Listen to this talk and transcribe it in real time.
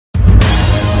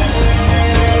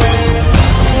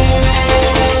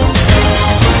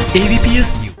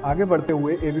आगे बढ़ते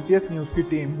हुए एबीपीएस न्यूज की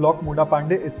टीम ब्लॉक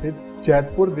मूडापांडे स्थित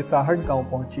जैतपुर विसाहट गांव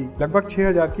पहुंची। लगभग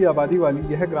 6000 की आबादी वाली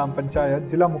यह ग्राम पंचायत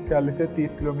जिला मुख्यालय से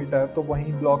 30 किलोमीटर तो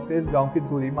वहीं ब्लॉक से इस गांव की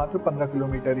दूरी मात्र 15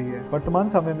 किलोमीटर ही है। वर्तमान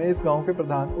समय में इस गांव के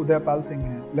प्रधान उदयपाल सिंह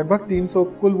हैं। लगभग 300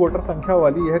 कुल वोटर संख्या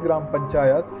वाली यह ग्राम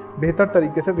पंचायत बेहतर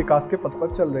तरीके से विकास के पथ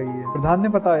पर चल रही है। प्रधान ने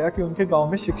बताया कि उनके गाँव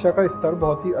में शिक्षा का स्तर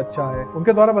बहुत ही अच्छा है।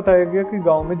 उनके द्वारा बताया गया कि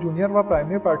गाँव में जूनियर व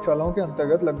प्राइमरी पाठशालाओं के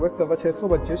अंतर्गत लगभग 650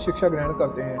 बच्चे शिक्षा ग्रहण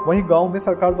करते हैं। वहीं गाँव में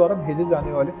सरकार द्वारा भेजे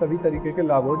जाने वाले सभी तरीके के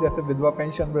लाभों जैसे विधवा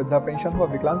पेंशन, वृद्धा पेंशन व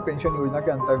विकलांग पेंशन योजना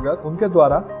के अंतर्गत उनके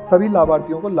द्वारा सभी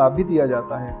लाभार्थियों को लाभ भी दिया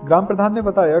जाता है। ग्राम प्रधान ने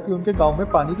बताया कि उनके गांव में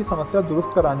पानी की समस्या दुरुस्त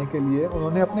कराने के लिए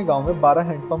उन्होंने अपने गांव में 12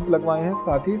 हैंडपंप लगवाए हैं।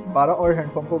 साथ ही 12 और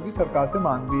हैंडपंपों की सरकार से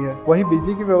मांग भी है। वहीं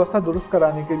बिजली की व्यवस्था दुरुस्त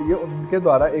कराने के लिए उनके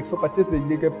द्वारा 125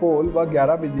 बिजली के पोल व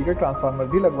 11 बिजली के ट्रांसफार्मर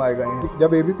भी लगवाए गए हैं।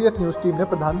 जब एबीपीएस न्यूज टीम ने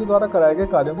प्रधान के द्वारा कराए गए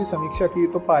कार्यों की समीक्षा की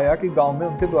तो पाया कि गाँव में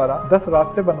उनके द्वारा 10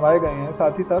 रास्ते बनवाए गए हैं।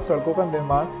 साथ ही साथ सड़कों का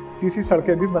निर्माण, सीसी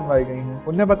सड़कें भी बनवाई गई हैं।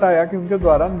 उन्होंने बताया कि उनके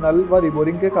द्वारा नल व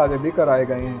रिबोरिंग के कार्य भी कराए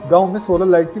गए हैं। गांव में सोलर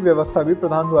लाइट की व्यवस्था भी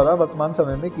प्रधान द्वारा वर्तमान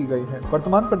समय में की गई है।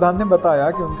 वर्तमान प्रधान ने बताया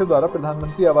कि उनके द्वारा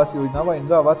प्रधानमंत्री आवास योजना व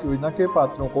इंदिरा आवास योजना के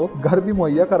पात्रों को घर भी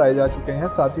मुहैया कराए जा चुके हैं।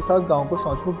 साथ ही साथ गाँव को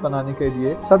शौच मुक्त बनाने के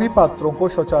लिए सभी पात्रों को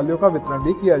शौचालयों का वितरण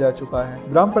भी किया जा चुका है।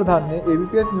 ग्राम प्रधान ने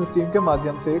एबीपीएस न्यूज टीम के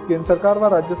माध्यम से केंद्र सरकार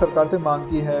व राज्य सरकार से मांग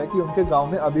की है कि उनके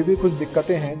गाँव में अभी भी कुछ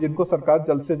दिक्कतें हैं जिनको सरकार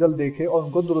जल्द से जल्द देखे और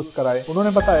उनको दुरुस्त कराए।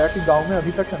 उन्होंने बताया कि गाँव में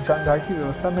अभी तक शमशान घाट की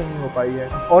व्यवस्था नहीं हो पाई है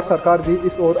और सरकार भी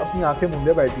इस ओर अपनी आंखें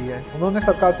मूंदे बैठी है। उन्होंने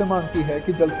सरकार से मांग की है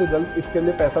कि जल्द से जल्द इसके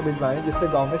लिए पैसा भिजवाएं जिससे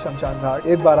गांव में शमशान घाट,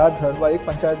 एक बारात घर व एक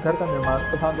पंचायत घर का निर्माण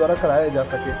प्रधान द्वारा कराया जा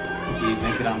सके। जी,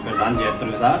 मैं ग्राम प्रधान जैतपुर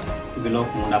विसाहट, ब्लॉक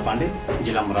मूडापांडे,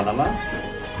 जिला मुरादाबाद।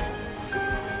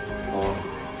 और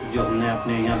जो हमने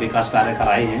अपने यहाँ विकास कार्य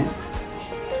कराए हैं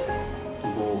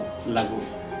वो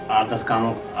लगभग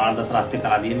 8-10 रास्ते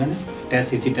करा दिए मैंने।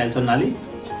 टाइल्स और नाली,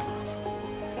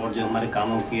 और जो हमारे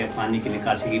कामों की पानी की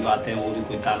निकासी की बात है वो भी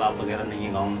कोई तालाब वगैरह नहीं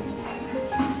है गांव में।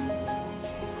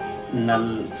 नल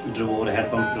ड्रोर,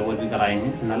 हैंडपंप ड्रोर भी कराए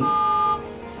हैं। नल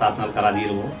 7 नल करा दिए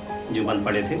वो जो बंद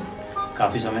पड़े थे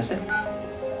काफ़ी समय से।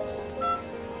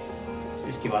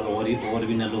 इसके बाद और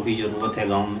भी नलों की ज़रूरत है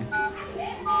गांव में।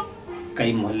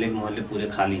 कई मोहल्ले पूरे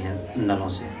खाली हैं नलों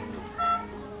से।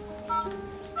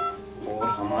 और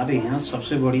हमारे यहाँ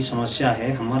सबसे बड़ी समस्या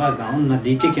है, हमारा गांव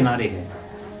नदी के किनारे है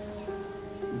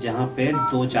जहाँ पे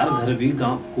 2-4 घर भी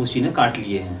गांव कोसी ने काट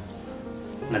लिए हैं,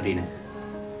 नदी ने।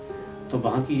 तो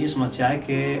वहाँ की ये समस्या है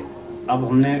कि अब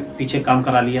हमने पीछे काम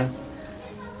करा लिया,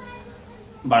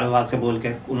 बाढ़ विभाग से बोल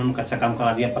के उन्होंने कच्चा काम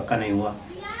करा दिया, पक्का नहीं हुआ।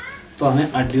 तो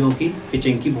हमें अड्डियों की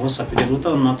पिचिंग की बहुत सख्त जरूरत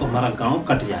है, वरना तो हमारा गांव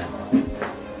कट जाए।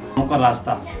 गाँव का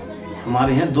रास्ता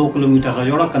हमारे यहाँ 2 किलोमीटर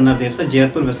रजौड़ा कन्नरदेव से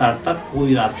जैतपुर विसाहट तक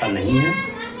कोई रास्ता नहीं है।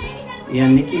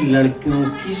 यानी कि लड़कियों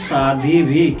की शादी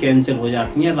भी कैंसिल हो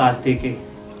जाती है रास्ते के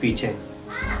पीछे।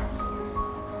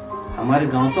 हमारे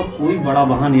गांव तो कोई बड़ा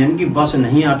वाहन यानी कि बस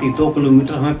नहीं आती, 2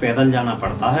 किलोमीटर हमें पैदल जाना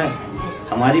पड़ता है।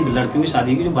 हमारी लड़कियों की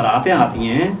शादी की जो बारातें आती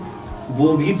हैं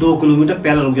वो भी 2 किलोमीटर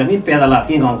पैदल रुक जाती हैं, पैदल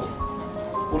आती हैं गांव को।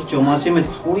 और चौमासे में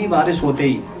थोड़ी बारिश होते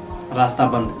ही रास्ता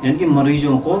बंद, यानी कि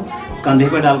मरीजों को कंधे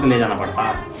पर डाल कर ले जाना पड़ता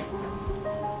है।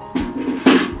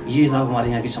 ये सब हमारे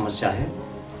यहाँ की समस्या है,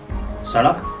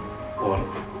 सड़क और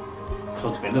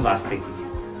सबसे पहले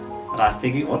रास्ते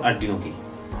की और अड्डियों की।